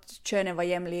att könen var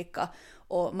jämlika,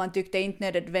 och man tyckte inte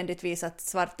nödvändigtvis att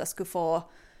svarta skulle få,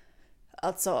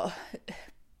 alltså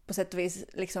på sätt och vis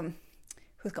liksom,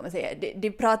 hur ska man säga,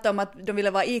 de pratade om att de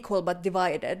ville vara equal but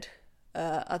divided.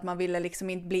 Att man ville liksom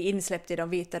inte bli insläppt i de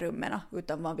vita rummen,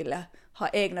 utan man ville ha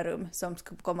egna rum som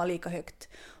skulle komma lika högt.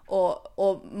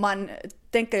 Och man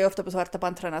tänker ju ofta på Svarta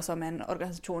pantrarna som en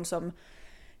organisation som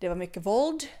det var mycket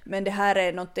våld, men det här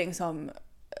är någonting som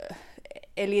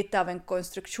är lite av en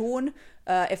konstruktion.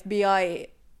 FBI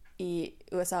i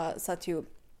USA satt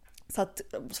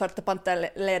Svarta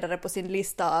panterledare på sin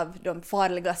lista av de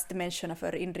farligaste människorna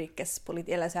för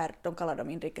inrikespolitik, eller så här, de kallar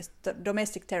dem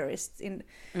domestic terrorists,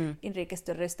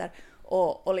 inrikesterrorister,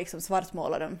 och liksom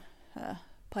svartmålar dem,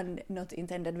 pun not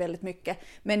intended, väldigt mycket.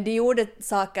 Men de gjorde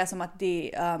saker som att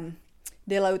de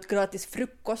delade ut gratis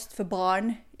frukost för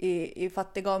barn i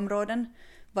fattiga områden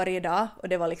varje dag, och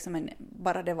det var liksom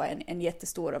det var en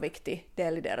jättestor och viktig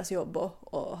del i deras jobb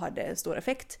och hade en stor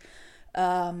effekt.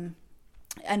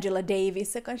 Angela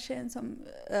Davis är kanske en som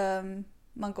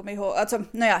man kommer ihåg. Alltså,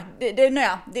 det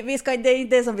är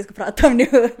inte det som vi ska prata om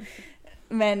nu.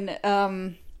 Men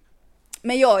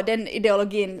ja, den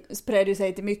ideologin spred ju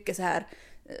sig till mycket så här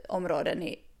områden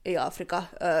i Afrika.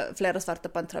 Flera Svarta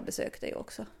pantrar besökte ju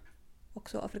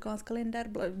också afrikanska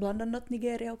länder, bland annat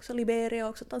Nigeria också, Liberia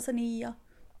också, Tanzania,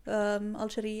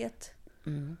 Algeriet.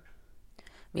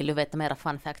 Vill du veta mera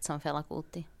fun facts om Fela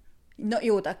Kuti?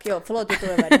 Jo tack, förlåt jag tog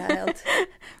över det här helt.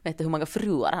 Vet du hur många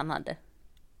fruar han hade?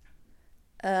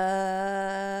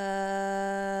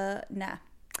 Nej.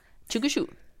 27.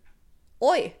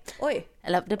 Oj.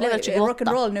 Eller det blev väl 28.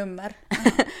 Rock'n'roll-nummer.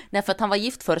 Nej, för att han var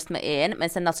gift först med en, men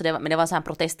sen alltså det var en sån här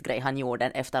protestgrej han gjorde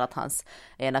efter att hans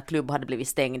ena klubb hade blivit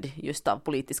stängd just av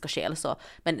politiska skäl. Så.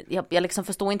 Men jag liksom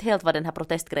förstod inte helt vad den här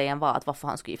protestgrejen var, att varför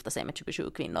han skulle gifta sig med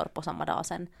 27 kvinnor på samma dag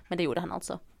sen. Men det gjorde han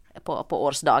alltså på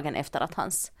årsdagen efter att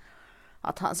hans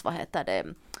vad heter det,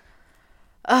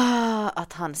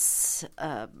 att hans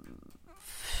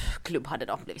klubb hade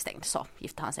då blivit stängd, så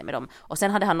gifte han sig med dem. Och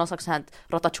sen hade han någon slags här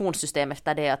rotationssystem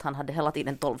efter det, att han hade hela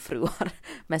tiden 12 fruar.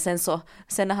 Men sen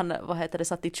när han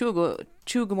satt i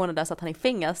 20 månader satt han i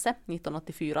fängelse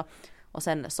 1984. Och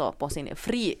sen så på sin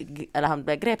han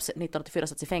greps 1984,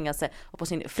 satt i fängelse, och på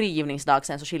sin frigivningsdag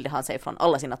sen så skilde han sig från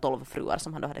alla sina 12 fruar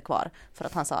som han då hade kvar, för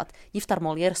att han sa att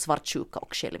giftermål ger svartsjuka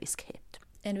och själviskhet.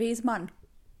 En vis man,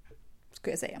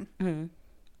 skulle jag säga.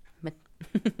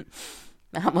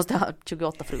 Men han måste ha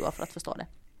 28 fruar för att förstå det.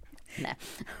 Nej.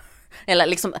 Eller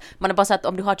liksom, man är bara så att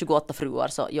om du har 28 fruar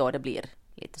så det blir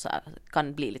lite så här,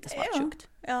 kan bli lite svartsjukt.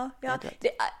 Ja.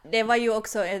 Det var ju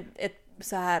också ett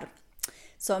så här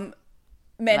som,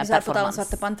 men så här på tal om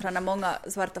Svarta pantrarna, många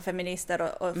svarta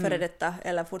feminister och före detta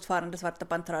eller fortfarande Svarta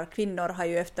pantrar kvinnor har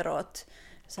ju efteråt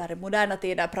så här i moderna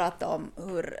tider pratat om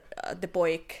hur det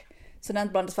pågick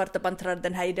sådant bland Svarta pantrar,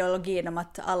 den här ideologin om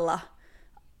att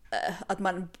att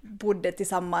man bodde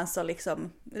tillsammans, och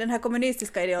liksom den här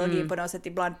kommunistiska ideologin på något sätt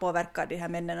ibland påverkar de här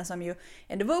männen som ju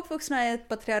ändå var uppvuxna i ett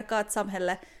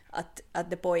patriarkatsamhälle, att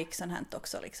det pågick sånt här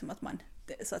också, liksom att man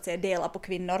så att säga delar på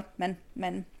kvinnor,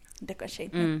 men det kanske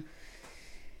inte.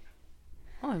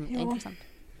 Intressant.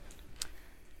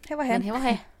 Det var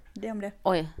hem. Det om det.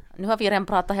 Oj, nu har vi redan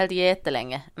pratat helt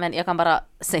jättelänge, men jag kan bara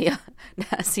säga det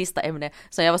här sista ämnet.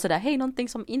 Så jag var sådär, hej, någonting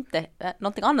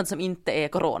annat som inte är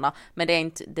corona, men det är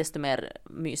inte desto mer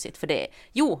mysigt för det.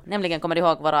 Jo, nämligen kommer du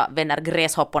ihåg våra vänner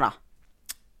gräshopporna?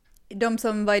 De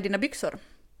som var i dina byxor?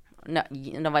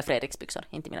 Nej, de var i Fredriks byxor,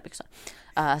 inte mina byxor.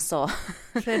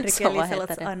 Fredrik är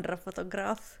Liselots andra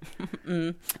fotograf.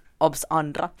 Obs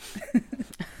andra.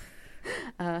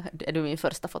 Är du min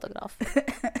första fotograf?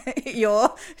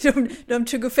 Ja, de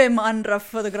 25 andra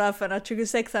fotograferna,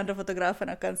 26 andra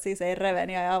fotograferna kan se sig i reven,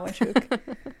 jag är avundsjuk.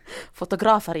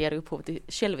 Fotografer ger upphov till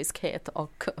själviskhet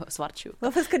och svartsjuka.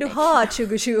 Varför ska du ha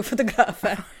 27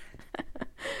 fotografer?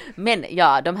 Men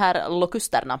ja, de här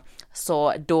lokusterna,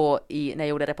 så då när jag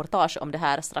gjorde reportage om det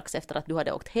här strax efter att du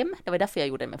hade åkt hem, det var därför jag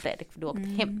gjorde det med Fredrik, för du åkte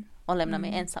hem och lämnade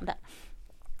mig ensam där.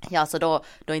 Ja, så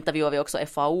då intervjuade vi också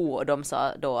FAO och de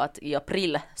sa då att i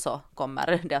april så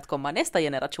kommer det att komma nästa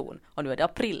generation, och nu är det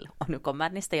april och nu kommer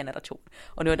nästa generation.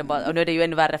 Och nu är det ju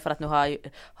ännu värre för att nu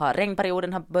har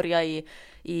regnperioden börjat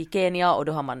i Kenya, och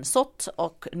då har man sått,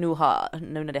 och nu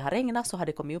när det har regnat så har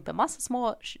det kommit upp en massa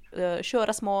små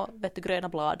sköra små gröna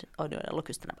blad, och nu är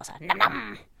lokusterna bara så här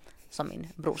nam. Som min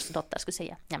brors dotter skulle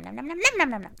säga. Nam, nam, nam, nam, nam,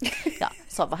 nam, nam. Ja,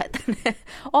 så vad heter det?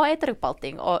 Och äter upp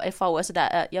allting. Och FAO är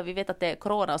sådär, ja, vi vet att det är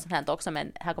corona och sånt här också,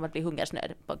 men här kommer att bli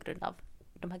hungersnöd på grund av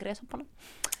de här gräshopparna.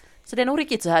 Så det är nog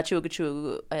riktigt så här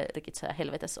 2020, riktigt så här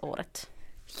helvetesåret.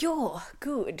 Ja,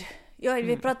 gud. Ja,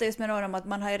 vi pratade just med någon om att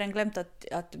man har ju redan glömt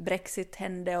att Brexit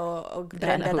hände och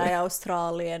bränderna i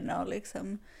Australien och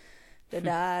liksom det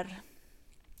där.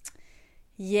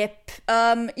 Jepp.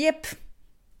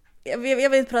 Jag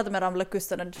vill inte prata mer om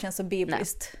lokusterna, det känns så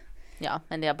bibliskt. Nej. Ja,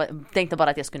 men jag tänkte bara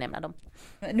att jag skulle nämna dem.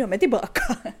 Nu är de tillbaka.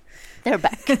 They're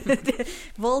back.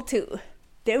 Vol 2.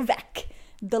 They're back.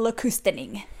 The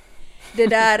lokustening. Det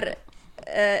där,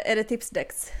 är det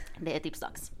tipsdags? Det är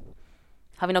tipsdags.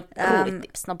 Har vi något roligt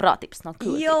tips? Något bra tips? Något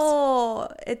kul tips?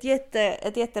 Ja,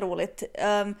 ett jätteroligt.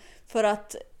 För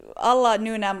att alla,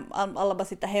 nu när alla bara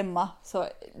sitter hemma, så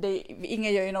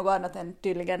ingen gör ju något annat än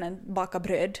tydligen än baka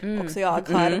bröd. Också jag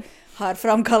har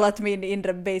framkallat min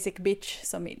inre basic bitch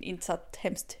som inte satt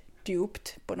hemskt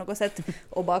djupt på något sätt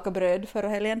och baka bröd förra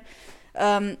helgen.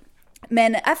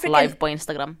 Men African... Live på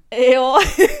Instagram. Ja,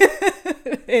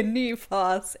 en ny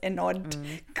fas är nådd.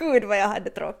 Gud vad jag hade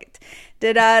tråkigt.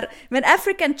 Det där, men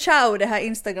African Chow, det här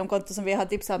Instagram-konto som vi har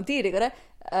tipsat om tidigare,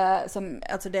 som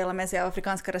alltså delar med sig av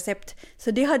afrikanska recept,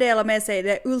 så de har delat med sig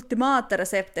det ultimata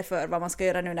receptet för vad man ska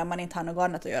göra nu när man inte har något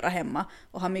annat att göra hemma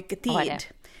och har mycket tid.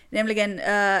 Nämligen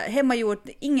hemmagjord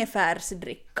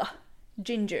ingefärsdricka,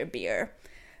 ginger beer.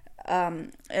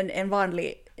 En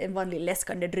vanlig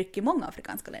läskande dryck i många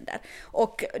afrikanska länder.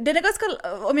 Och den är ganska,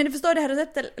 om jag förstår det här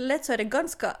receptet lätt, så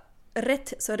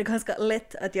är det ganska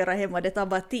lätt att göra hemma. Det tar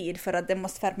bara tid för att den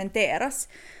måste fermenteras.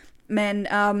 Men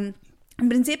i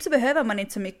princip så behöver man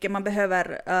inte så mycket. Man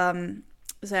behöver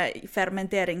så här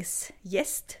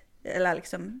fermenteringsjäst, eller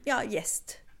liksom, ja,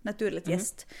 jäst, naturligt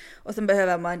jäst. Och sen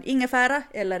behöver man ingefära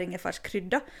eller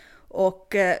ingefärskrydda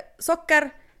och socker,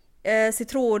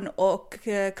 citron och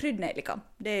kryddnejlika.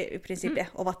 Det är i princip det,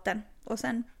 och vatten. Och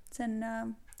sen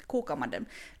kokar man den.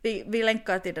 Vi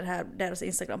länkar till deras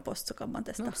Instagram-post, så kan man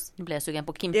testa. Nu blir jag sugen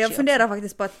på kimchi. Jag funderar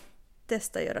faktiskt på att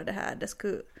testa göra det här. Det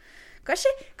skulle...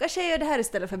 Kanske jag gör det här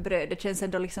istället för bröd. Det känns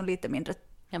ändå liksom lite mindre...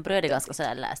 Ja, bröd är ganska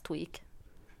sådär last week.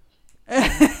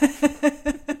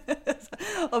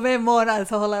 Om en månad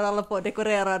så håller alla på att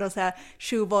dekorera och så här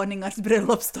 7-våningars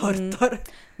bröllopstårtor.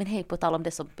 Men hej, på tal om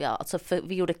det, så alltså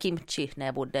vi gjorde kimchi när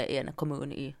jag bodde i en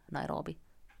kommun i Nairobi.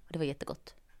 Och det var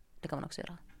jättegott. Det kan man också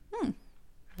göra. Ja.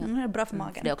 Det är bra för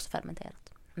magen. Det är också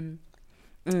fermenterat.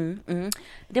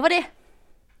 Det var det.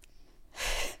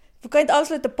 Vi kan inte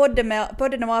avsluta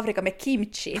podden om Afrika med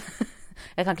kimchi.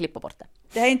 Jag kan klippa bort det.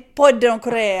 Det här är inte podden om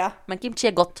Korea. Men kimchi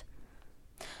är gott.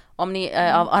 Om ni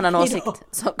är av annan åsikt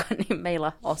så kan ni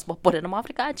mejla oss på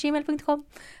poddenomafrika@gmail.com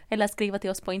eller skriva till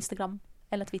oss på Instagram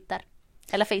eller Twitter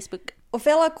eller Facebook. Och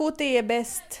Fela Kuti är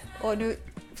bäst, och nu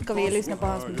ska vi lyssna på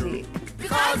hans musik.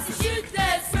 Because the shoot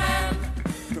that swam.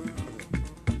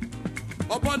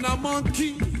 Upon a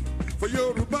monkey for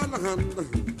Yoruba land.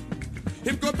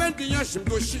 Him go bend the ash, him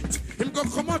go shit. Him go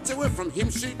come out away from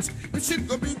him shit. Him shit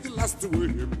go be the last way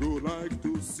him go like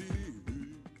to see.